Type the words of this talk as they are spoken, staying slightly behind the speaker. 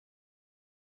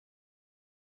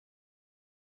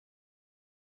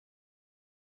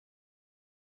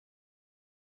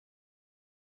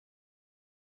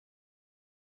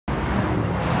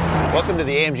Welcome to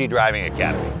the AMG Driving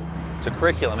Academy. It's a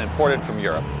curriculum imported from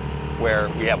Europe where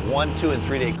we have 1-, 2-, and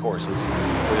 3-day courses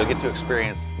where you'll get to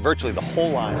experience virtually the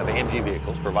whole line of AMG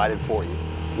vehicles provided for you,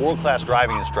 world-class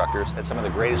driving instructors at some of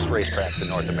the greatest racetracks in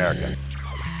North America.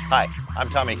 Hi, I'm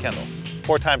Tommy Kendall,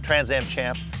 4-time Trans Am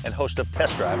champ and host of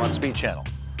Test Drive on Speed Channel.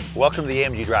 Welcome to the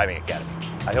AMG Driving Academy.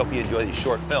 I hope you enjoy these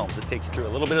short films that take you through a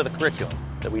little bit of the curriculum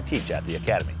that we teach at the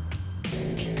Academy.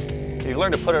 You've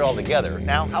learned to put it all together.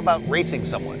 Now, how about racing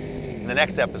someone? In the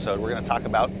next episode, we're going to talk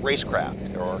about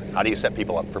Racecraft, or how do you set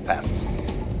people up for passes.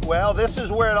 Well, this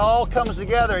is where it all comes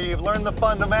together. You've learned the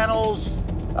fundamentals,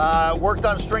 worked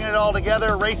on stringing it all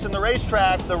together, racing the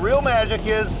racetrack. The real magic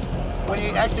is when you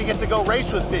actually get to go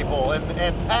race with people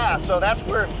and pass. So that's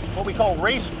where what we call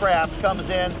Racecraft comes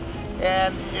in.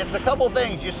 And it's a couple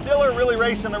things. You still are really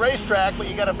racing the racetrack, but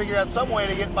you got to figure out some way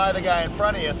to get by the guy in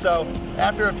front of you. So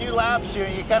after a few laps, you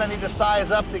kind of need to size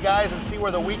up the guys and see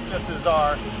where the weaknesses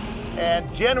are.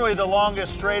 And generally the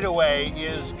longest straightaway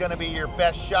is going to be your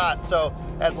best shot. So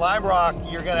at Lime Rock,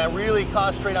 you're going to really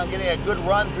concentrate on getting a good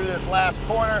run through this last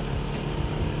corner,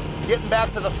 getting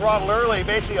back to the throttle early,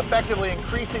 basically effectively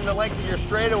increasing the length of your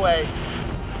straightaway,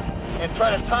 and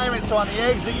try to time it so on the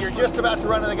exit you're just about to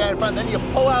run to the guy in front. Then you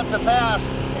pull out to pass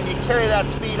and you carry that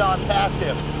speed on past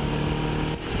him.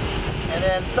 And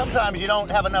then sometimes you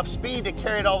don't have enough speed to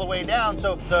carry it all the way down,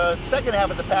 so the second half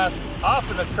of the pass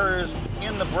often occurs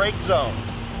in the brake zone.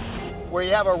 Where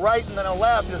you have a right and then a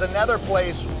left is another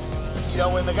place, you know,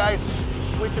 when the guy's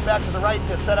switching back to the right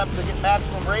to set up to get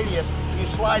maximum radius, you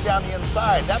slide down the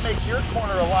inside. That makes your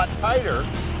corner a lot tighter,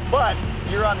 but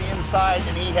you're on the inside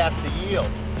and he has to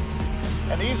yield.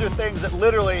 And these are things that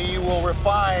literally you will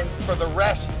refine for the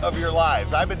rest of your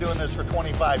lives. I've been doing this for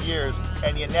 25 years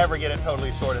and you never get it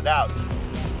totally sorted out.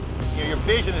 You know, your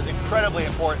vision is incredibly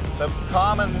important. The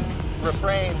common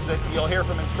refrains that you'll hear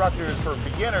from instructors for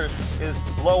beginners is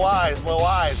low eyes, low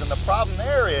eyes. And the problem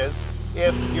there is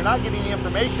if you're not getting the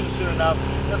information soon enough,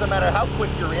 it doesn't matter how quick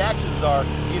your reactions are,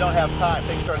 you don't have time.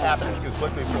 Things start happening too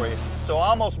quickly for you. So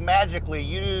almost magically,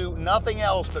 you do nothing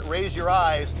else but raise your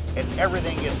eyes and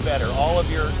everything gets better. All of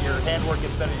your handwork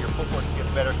gets better, your footwork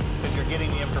gets better because you're getting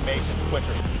the information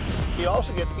quicker. You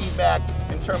also get feedback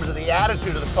in terms of the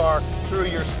attitude of the car through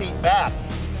your seat back.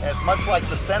 And it's much like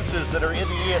the sensors that are in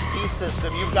the ESP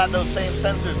system. You've got those same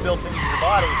sensors built into your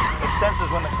body. It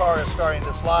senses when the car is starting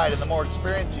to slide, and the more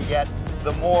experience you get,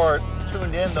 the more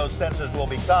tuned in those sensors will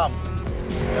become.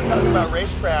 I'm talking about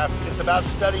Racecraft, it's about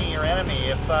studying your enemy.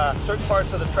 If certain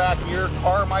parts of the track, your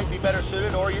car might be better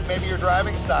suited, or maybe your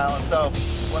driving style. And so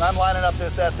when I'm lining up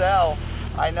this SL,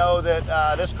 I know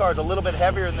that this car is a little bit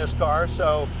heavier than this car,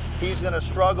 so he's going to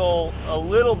struggle a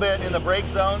little bit in the brake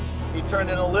zones. He turned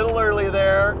in a little early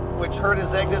there, which hurt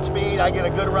his exit speed. I get a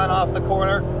good run off the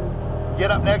corner,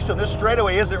 get up next to him. This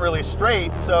straightaway isn't really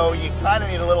straight, so you kind of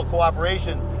need a little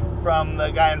cooperation from the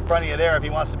guy in front of you there. If he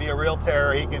wants to be a real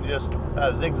terror, he can just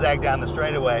zigzag down the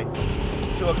straightaway.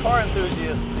 To a car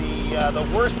enthusiast, the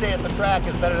worst day at the track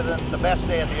is better than the best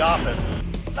day at the office.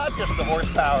 Not just the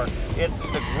horsepower, it's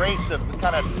the grace of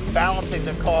kind of balancing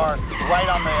the car right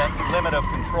on the limit of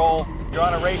control. You're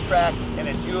on a racetrack and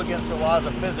it's you against the laws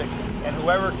of physics, and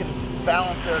whoever can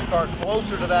balance their car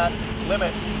closer to that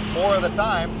limit more of the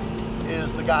time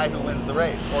is the guy who wins the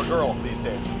race, or girl these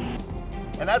days.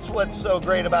 And that's what's so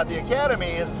great about the Academy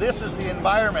is this is the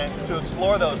environment to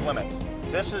explore those limits.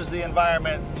 This is the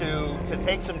environment to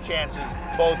take some chances,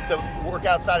 both to work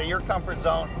outside of your comfort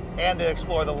zone and to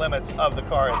explore the limits of the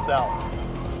car itself.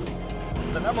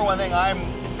 The number one thing I'm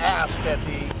asked at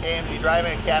the AMG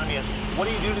Driving Academy is, what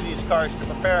do you do to these cars to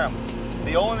prepare them?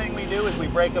 The only thing we do is we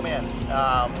break them in.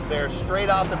 They're straight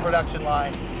off the production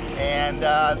line, and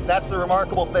that's the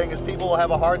remarkable thing is people will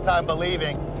have a hard time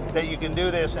believing that you can do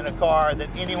this in a car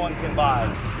that anyone can buy.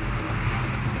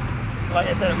 Like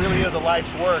I said, it really is a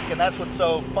life's work, and that's what's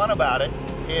so fun about it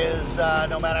is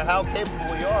no matter how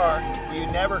capable you are, you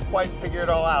never quite figure it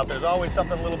all out. There's always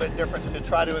something a little bit different to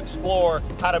try to explore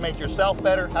how to make yourself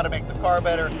better, how to make the car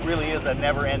better. It really is a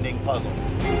never-ending puzzle.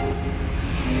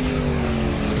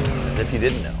 As if you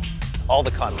didn't know, all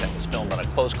the content was filmed on a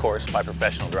closed course by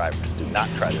professional drivers. Do not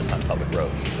try this on public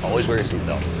roads. Always wear your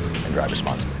seatbelt and drive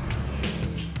responsibly.